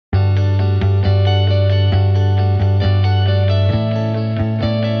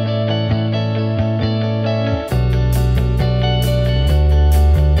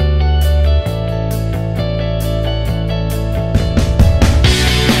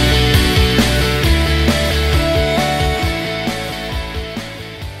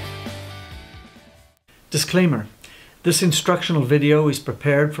Disclaimer. This instructional video is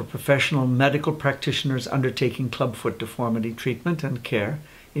prepared for professional medical practitioners undertaking clubfoot deformity treatment and care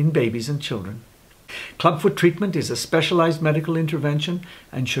in babies and children. Clubfoot treatment is a specialized medical intervention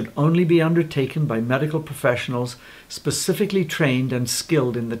and should only be undertaken by medical professionals specifically trained and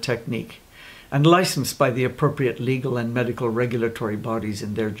skilled in the technique and licensed by the appropriate legal and medical regulatory bodies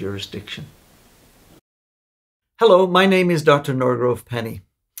in their jurisdiction. Hello, my name is Dr. Norgrove Penny.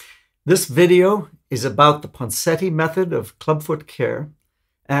 This video is about the Ponseti method of clubfoot care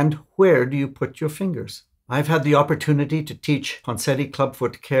and where do you put your fingers. I've had the opportunity to teach Ponseti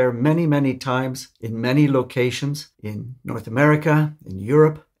clubfoot care many times in many locations in North America, in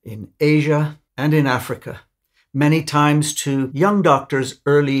Europe, in Asia, and in Africa. Many times to young doctors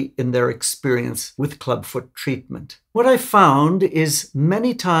early in their experience with clubfoot treatment. What I found is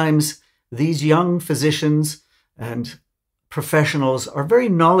many times these young physicians and professionals are very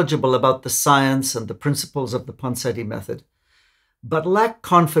knowledgeable about the science and the principles of the Ponseti method, but lack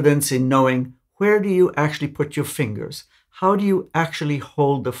confidence in knowing where do you actually put your fingers? How do you actually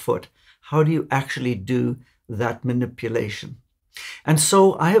hold the foot? How do you actually do that manipulation? And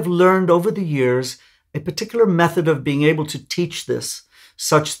so I have learned over the years a particular method of being able to teach this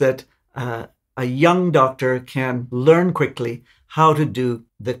such that a young doctor can learn quickly how to do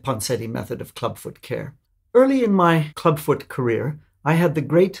the Ponseti method of clubfoot care. Early in my clubfoot career, I had the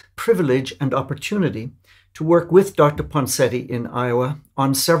great privilege and opportunity to work with Dr. Ponseti in Iowa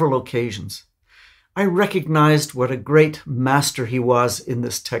on several occasions. I recognized what a great master he was in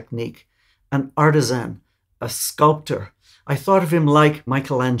this technique, an artisan, a sculptor. I thought of him like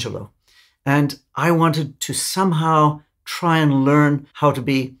Michelangelo, and I wanted to somehow try and learn how to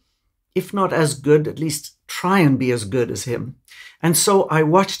be, if not as good, at least try and be as good as him. And so I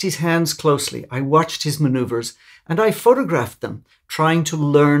watched his hands closely, I watched his maneuvers, and I photographed them, trying to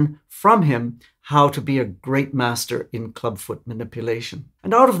learn from him how to be a great master in clubfoot manipulation.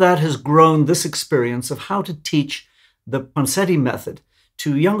 And out of that has grown this experience of how to teach the Ponseti method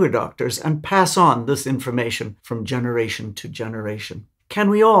to younger doctors and pass on this information from generation to generation.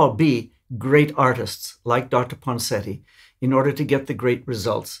 Can we all be great artists like Dr. Ponseti in order to get the great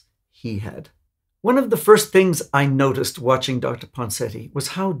results he had? One of the first things I noticed watching Dr. Ponseti was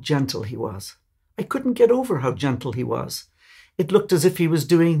how gentle he was. I couldn't get over how gentle he was. It looked as if he was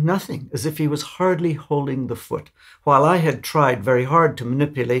doing nothing, as if he was hardly holding the foot, while I had tried very hard to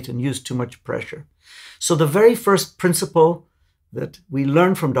manipulate and use too much pressure. So the very first principle that we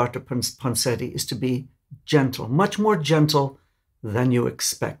learn from Dr. Ponseti is to be gentle, much more gentle than you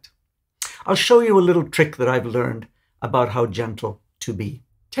expect. I'll show you a little trick that I've learned about how gentle to be.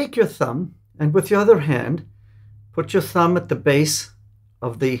 Take your thumb, and with your other hand, put your thumb at the base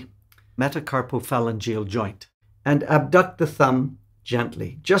of the metacarpophalangeal joint and abduct the thumb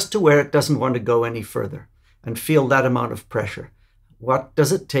gently, just to where it doesn't want to go any further, and feel that amount of pressure. What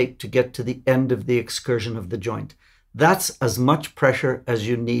does it take to get to the end of the excursion of the joint? That's as much pressure as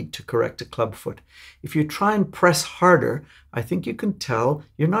you need to correct a clubfoot. If you try and press harder, I think you can tell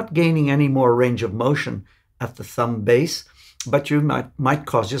you're not gaining any more range of motion at the thumb base, but you might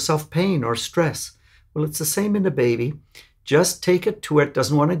cause yourself pain or stress. Well, it's the same in a baby. Just take it to where it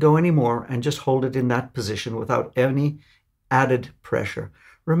doesn't want to go anymore and just hold it in that position without any added pressure.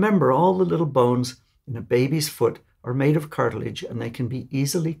 Remember, all the little bones in a baby's foot are made of cartilage and they can be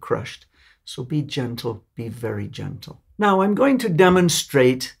easily crushed. So be gentle, be very gentle. Now I'm going to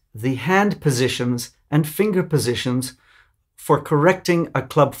demonstrate the hand positions and finger positions for correcting a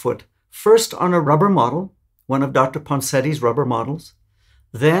clubfoot. First on a rubber model, one of Dr. Ponseti's rubber models,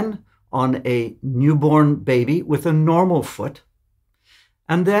 then on a newborn baby with a normal foot,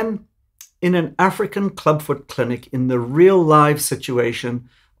 and then in an African clubfoot clinic in the real live situation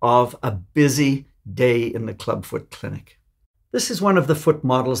of a busy day in the clubfoot clinic. This is one of the foot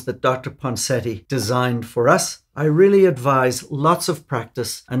models that Dr. Ponseti designed for us. I really advise lots of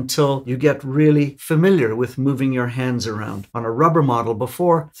practice until you get really familiar with moving your hands around on a rubber model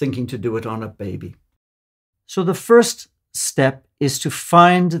before thinking to do it on a baby. So the first step is to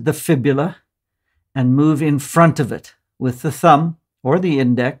find the fibula and move in front of it with the thumb or the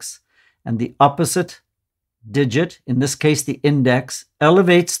index, and the opposite digit, in this case the index,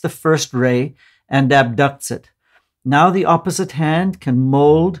 elevates the first ray and abducts it. Now the opposite hand can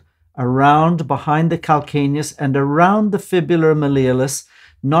mold around behind the calcaneus and around the fibular malleolus,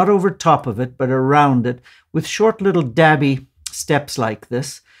 not over top of it, but around it, with short little dabby steps like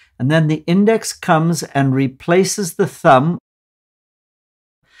this. And then the index comes and replaces the thumb,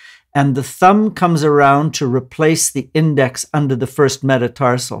 and the thumb comes around to replace the index under the first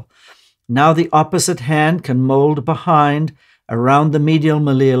metatarsal. Now the opposite hand can mold behind around the medial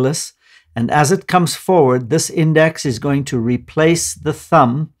malleolus, And as it comes forward, this index is going to replace the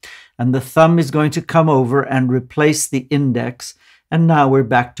thumb, and the thumb is going to come over and replace the index. And now we're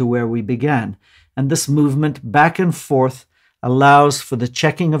back to where we began. And this movement back and forth allows for the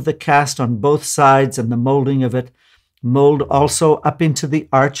checking of the cast on both sides and the molding of it. Mold also up into the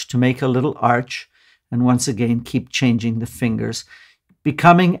arch to make a little arch. And once again, keep changing the fingers,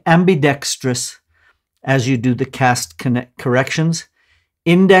 becoming ambidextrous as you do the cast corrections.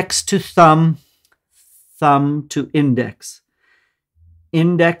 Index to thumb, thumb to index.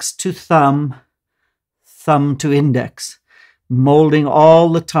 Index to thumb, thumb to index. Molding all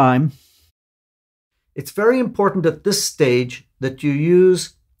the time. It's very important at this stage that you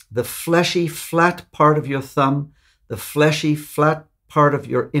use the fleshy, flat part of your thumb, the fleshy, flat part of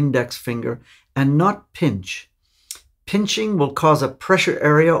your index finger, and not pinch. Pinching will cause a pressure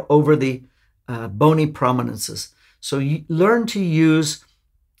area over the bony prominences. So you learn to use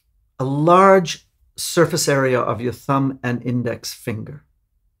a large surface area of your thumb and index finger.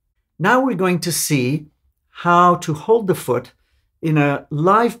 Now we're going to see how to hold the foot in a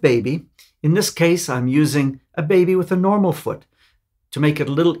live baby. In this case, I'm using a baby with a normal foot to make it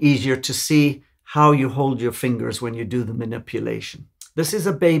a little easier to see how you hold your fingers when you do the manipulation. This is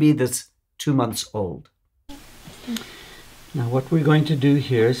a baby that's 2 months old. Now what we're going to do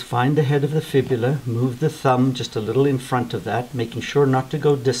here is find the head of the fibula, move the thumb just a little in front of that, making sure not to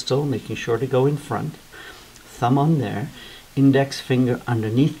go distal, making sure to go in front. Thumb on there, index finger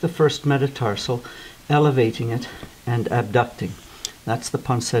underneath the first metatarsal, elevating it and abducting. That's the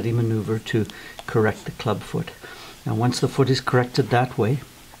Ponseti maneuver to correct the clubfoot. Now once the foot is corrected that way,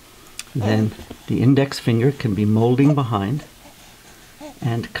 then the index finger can be molding behind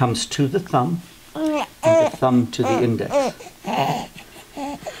and comes to the thumb, and the thumb to the index.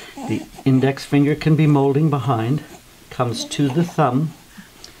 The index finger can be molding behind, comes to the thumb,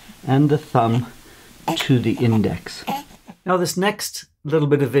 and the thumb to the index. Now this next little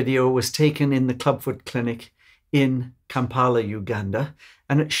bit of video was taken in the Clubfoot clinic in Kampala, Uganda,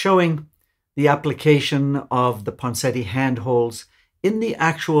 and it's showing the application of the Ponseti handholds in the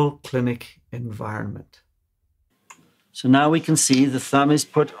actual clinic environment. So now we can see the thumb is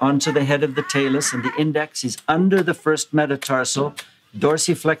put onto the head of the talus and the index is under the first metatarsal,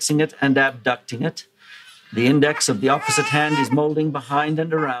 dorsiflexing it and abducting it. The index of the opposite hand is molding behind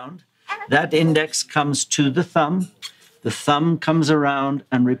and around. That index comes to the thumb. The thumb comes around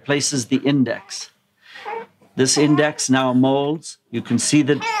and replaces the index. This index now molds. You can see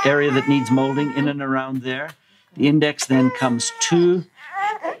the area that needs molding in and around there. The index then comes to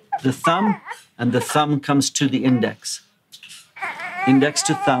the thumb, and the thumb comes to the index. Index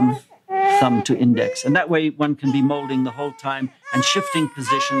to thumb, thumb to index. And that way one can be molding the whole time and shifting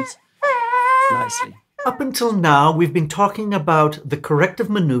positions nicely. Up until now, we've been talking about the corrective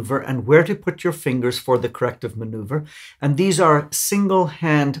maneuver and where to put your fingers for the corrective maneuver. And these are single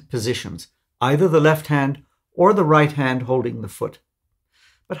hand positions, either the left hand or the right hand holding the foot.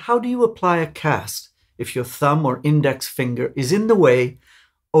 But how do you apply a cast if your thumb or index finger is in the way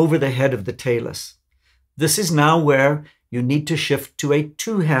over the head of the talus? This is now where you need to shift to a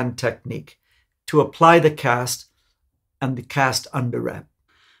two-hand technique to apply the cast and the cast under wrap.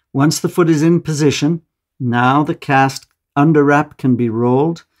 Once the foot is in position, now the cast under wrap can be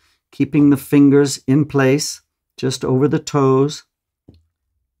rolled, keeping the fingers in place just over the toes.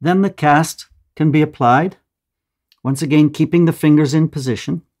 Then the cast can be applied, once again keeping the fingers in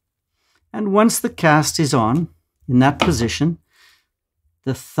position. And once the cast is on, in that position,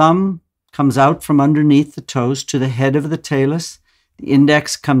 the thumb comes out from underneath the toes to the head of the talus. The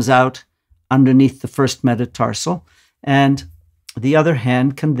index comes out underneath the first metatarsal, and the other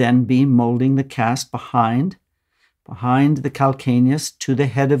hand can then be molding the cast behind the calcaneus to the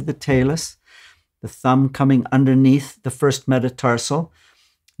head of the talus, the thumb coming underneath the first metatarsal.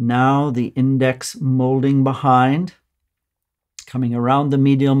 Now the index molding behind, coming around the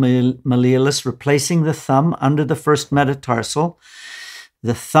medial malleolus, replacing the thumb under the first metatarsal.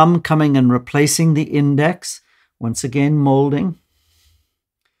 The thumb coming and replacing the index, once again molding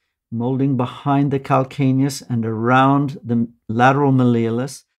behind the calcaneus and around the lateral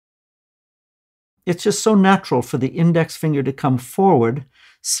malleolus. It's just so natural for the index finger to come forward,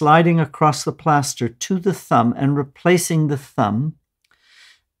 sliding across the plaster to the thumb and replacing the thumb,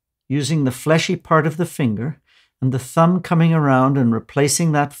 using the fleshy part of the finger, and the thumb coming around and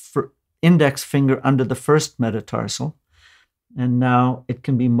replacing that index finger under the first metatarsal. And now it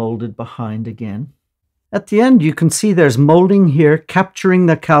can be molded behind again. At the end, you can see there's molding here, capturing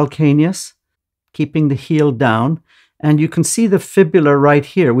the calcaneus, keeping the heel down. And you can see the fibula right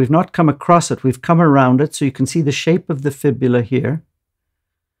here. We've not come across it, we've come around it. So you can see the shape of the fibula here.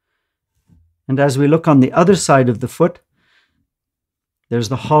 And as we look on the other side of the foot, there's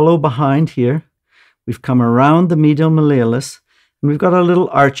the hollow behind here. We've come around the medial malleolus, and we've got a little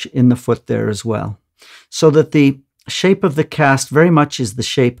arch in the foot there as well. So that the shape of the cast very much is the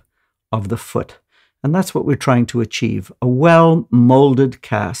shape of the foot. And that's what we're trying to achieve, a well-molded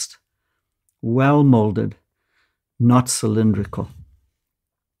cast. Well-molded, not cylindrical.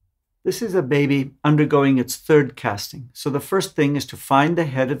 This is a baby undergoing its third casting. So the first thing is to find the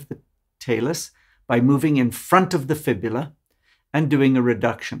head of the talus by moving in front of the fibula and doing a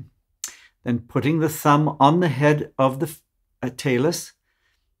reduction. Then putting the thumb on the head of the talus,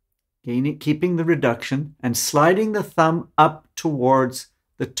 keeping the reduction, and sliding the thumb up towards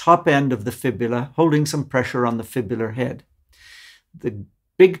the top end of the fibula, holding some pressure on the fibular head. The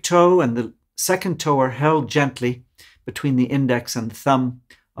big toe and the second toe are held gently between the index and thumb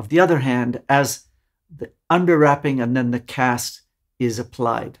of the other hand as the underwrapping and then the cast is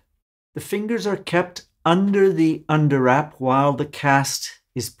applied. The fingers are kept under the underwrap while the cast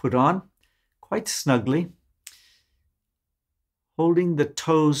is put on, quite snugly, holding the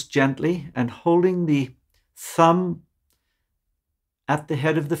toes gently and holding the thumb at the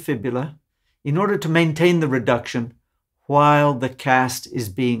head of the fibula in order to maintain the reduction while the cast is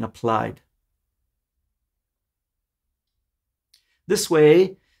being applied. This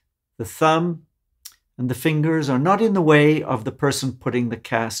way, the thumb and the fingers are not in the way of the person putting the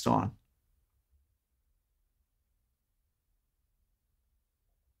cast on.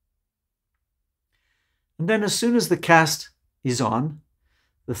 And then as soon as the cast is on,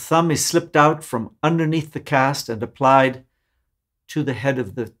 the thumb is slipped out from underneath the cast and applied to the head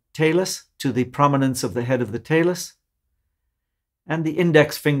of the talus, to the prominence of the head of the talus, and the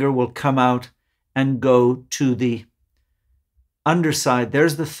index finger will come out and go to the underside.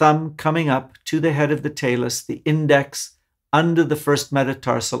 There's the thumb coming up to the head of the talus, the index under the first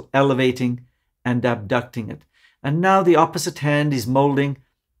metatarsal, elevating and abducting it. And now the opposite hand is molding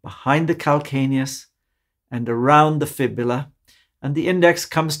behind the calcaneus and around the fibula, and the index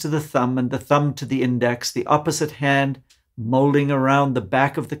comes to the thumb and the thumb to the index, the opposite hand molding around the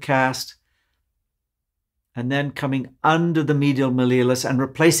back of the cast, and then coming under the medial malleolus and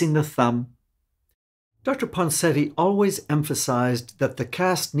replacing the thumb. Dr. Ponseti always emphasized that the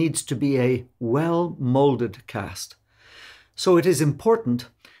cast needs to be a well-molded cast. So it is important,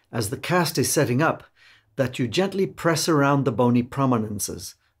 as the cast is setting up, that you gently press around the bony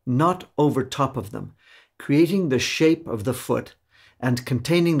prominences, not over top of them, creating the shape of the foot and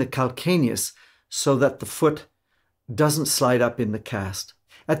containing the calcaneus so that the foot doesn't slide up in the cast.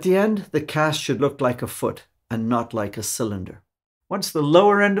 At the end, the cast should look like a foot and not like a cylinder. Once the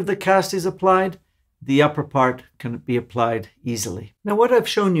lower end of the cast is applied, the upper part can be applied easily. Now, what I've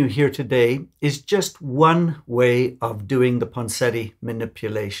shown you here today is just one way of doing the Ponseti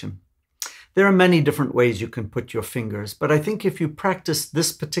manipulation. There are many different ways you can put your fingers, but I think if you practice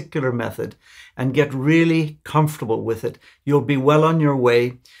this particular method and get really comfortable with it, you'll be well on your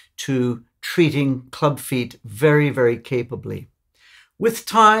way to treating club feet very, very capably. With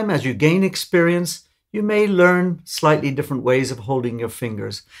time, as you gain experience, you may learn slightly different ways of holding your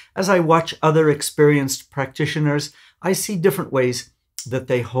fingers. As I watch other experienced practitioners, I see different ways that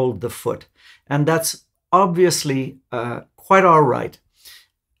they hold the foot, and that's obviously quite all right.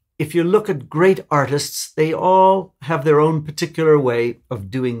 If you look at great artists, they all have their own particular way of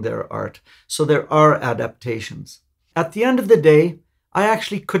doing their art. So there are adaptations. At the end of the day, I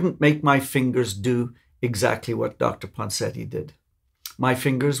actually couldn't make my fingers do exactly what Dr. Ponseti did. My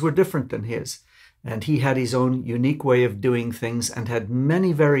fingers were different than his, and he had his own unique way of doing things and had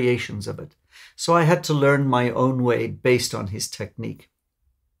many variations of it. So I had to learn my own way based on his technique.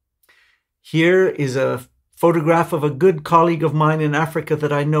 Here is a photograph of a good colleague of mine in Africa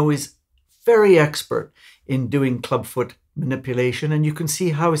that I know is very expert in doing clubfoot manipulation, and you can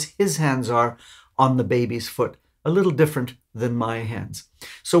see how his hands are on the baby's foot, a little different than my hands.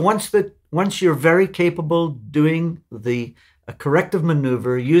 So once you're very capable doing the corrective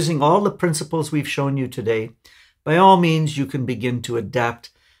maneuver, using all the principles we've shown you today, by all means you can begin to adapt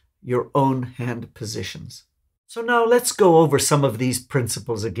your own hand positions. So now let's go over some of these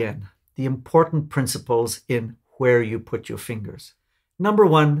principles again. The important principles in where you put your fingers. Number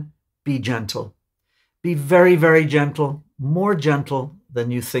one, be gentle. Be very, very gentle, more gentle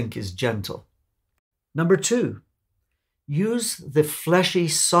than you think is gentle. Number two, use the fleshy,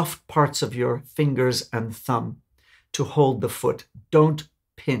 soft parts of your fingers and thumb to hold the foot. Don't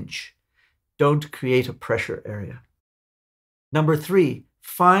pinch. Don't create a pressure area. Number three,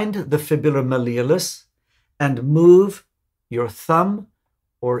 find the fibular malleolus and move your thumb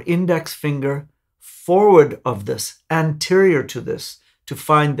or index finger forward of this, anterior to this, to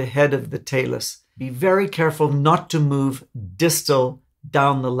find the head of the talus. Be very careful not to move distal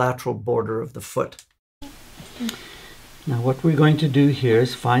down the lateral border of the foot. Now what we're going to do here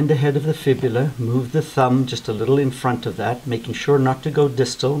is find the head of the fibula, move the thumb just a little in front of that, making sure not to go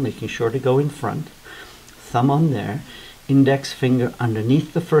distal, making sure to go in front. Thumb on there, index finger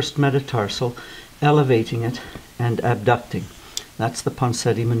underneath the first metatarsal, elevating it and abducting. That's the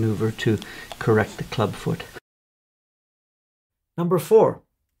Ponseti maneuver to correct the clubfoot. Number 4,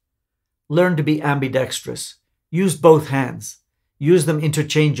 learn to be ambidextrous. Use both hands. Use them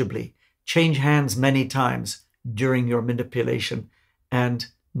interchangeably. Change hands many times during your manipulation and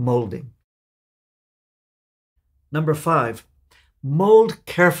molding. Number 5, mold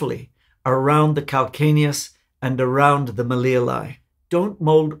carefully around the calcaneus and around the malleoli. Don't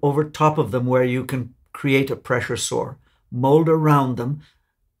mold over top of them where you can create a pressure sore. Mold around them,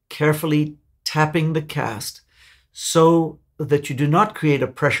 carefully tapping the cast so that you do not create a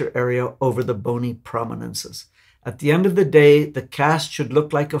pressure area over the bony prominences. At the end of the day, the cast should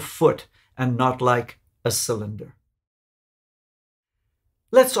look like a foot and not like a cylinder.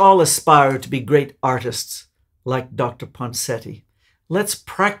 Let's all aspire to be great artists like Dr. Ponseti. Let's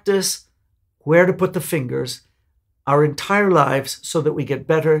practice where to put the fingers our entire lives so that we get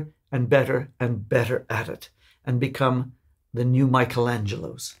better and better and better at it and become the new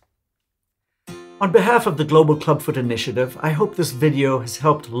Michelangelos. On behalf of the Global Clubfoot Initiative, I hope this video has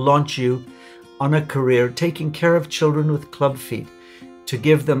helped launch you on a career taking care of children with club feet, to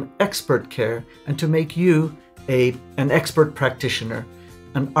give them expert care and to make you an expert practitioner,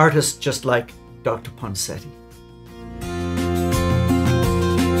 an artist just like Dr. Ponseti.